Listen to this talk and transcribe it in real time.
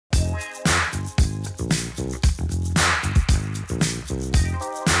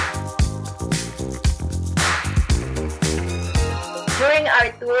our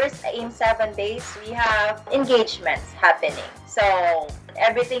tours in 7 days, we have engagements happening. So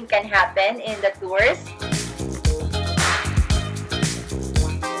everything can happen in the tours.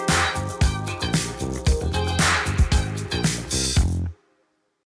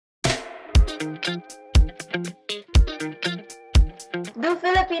 Do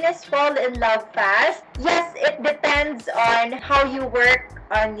Filipinos fall in love fast? Yes, it depends on how you work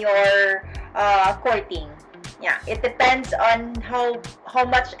on your courting. Yeah, it depends on how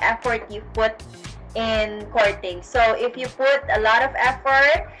much effort you put in courting. So if you put a lot of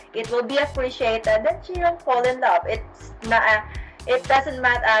effort, it will be appreciated. Then you don't fall in love. It's not. It doesn't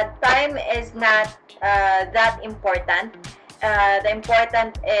matter. Time is not that important. The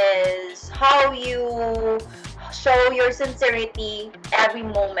important is how you show your sincerity every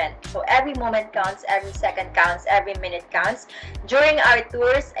moment. So every moment counts, every second counts, every minute counts. During our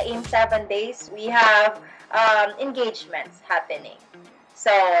tours in 7 days, we have engagements happening.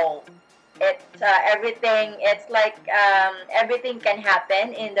 So everything. It's like everything can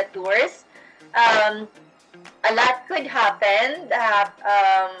happen in the tours. A lot could happen.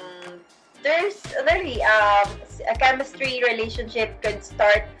 There's really a chemistry relationship could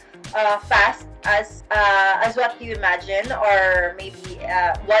start fast as what you imagine, or maybe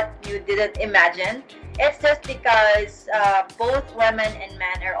what you didn't imagine. It's just because both women and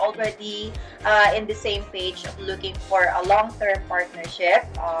men are already in the same page of looking for a long-term partnership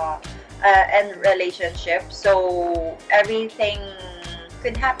and relationship. So everything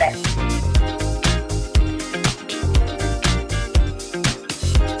could happen.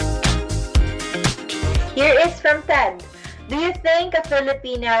 Here is from Ted. Do you think a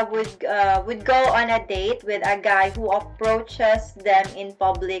Filipina would go on a date with a guy who approaches them in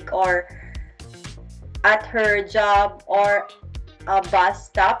public or at her job or a bus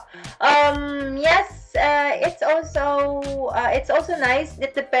stop? Yes, it's also nice.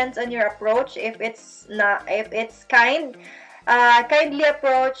 It depends on your approach. If it's kindly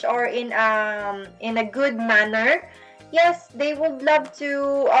approach or in a good manner. Yes, they would love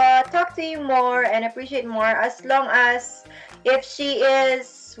to talk to you more and appreciate more, as long as if she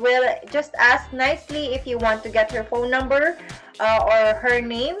will just ask nicely if you want to get her phone number or her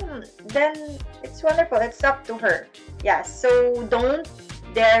name, then it's wonderful. It's up to her. Yes, so don't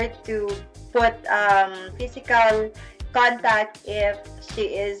dare to put physical contact if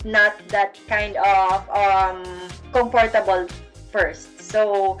she is not that kind of comfortable first.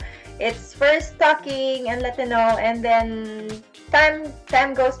 So it's first talking and let her know, and then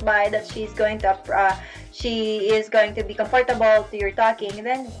time goes by that she is going to be comfortable to your talking. And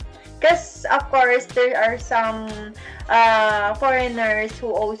then, because of course there are some foreigners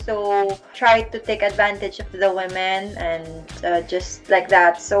who also try to take advantage of the women and just like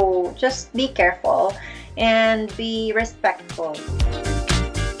that. So just be careful and be respectful.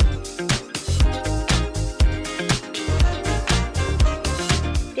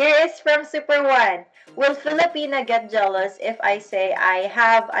 Here is from Super One. Will Filipina get jealous if I say I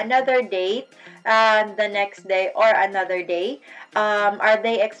have another date the next day or another day? Are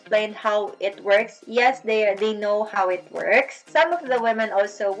they explained how it works? Yes, they know how it works. Some of the women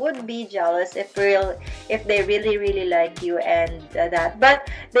also would be jealous if they really like you and that, but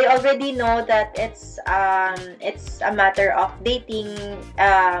they already know that it's a matter of dating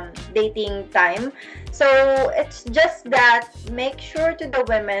time. So it's just that make sure to the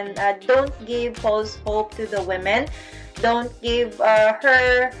women, don't give false hope to the women. Don't give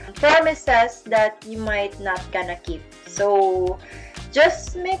her promises that you might not gonna keep. So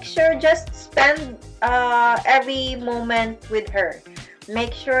just make sure, just spend every moment with her.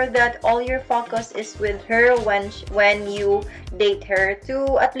 Make sure that all your focus is with her when you date her,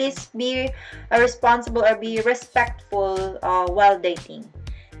 to at least be responsible or be respectful while dating.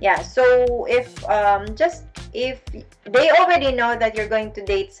 Yeah, so if they already know that you're going to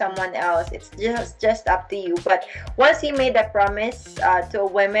date someone else, it's just up to you. But once you made a promise to a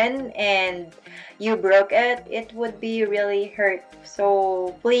woman and you broke it, it would be really hurt.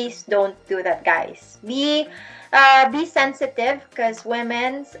 So please don't do that, guys. Be sensitive, because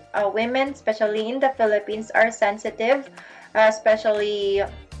women, especially in the Philippines, are sensitive, especially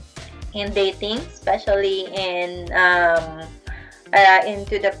in dating, especially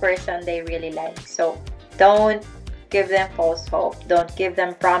into the person they really like. So don't give them false hope. Don't give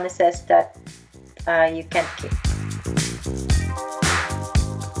them promises that you can't keep.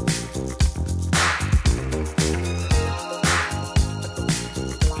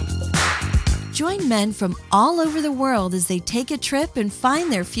 Join men from all over the world as they take a trip and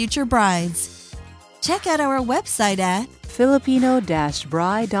find their future brides. Check out our website at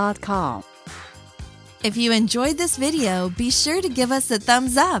Filipino-bride.com. If you enjoyed this video, be sure to give us a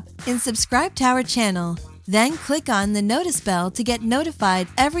thumbs up and subscribe to our channel. Then click on the notice bell to get notified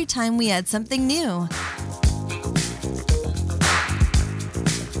every time we add something new.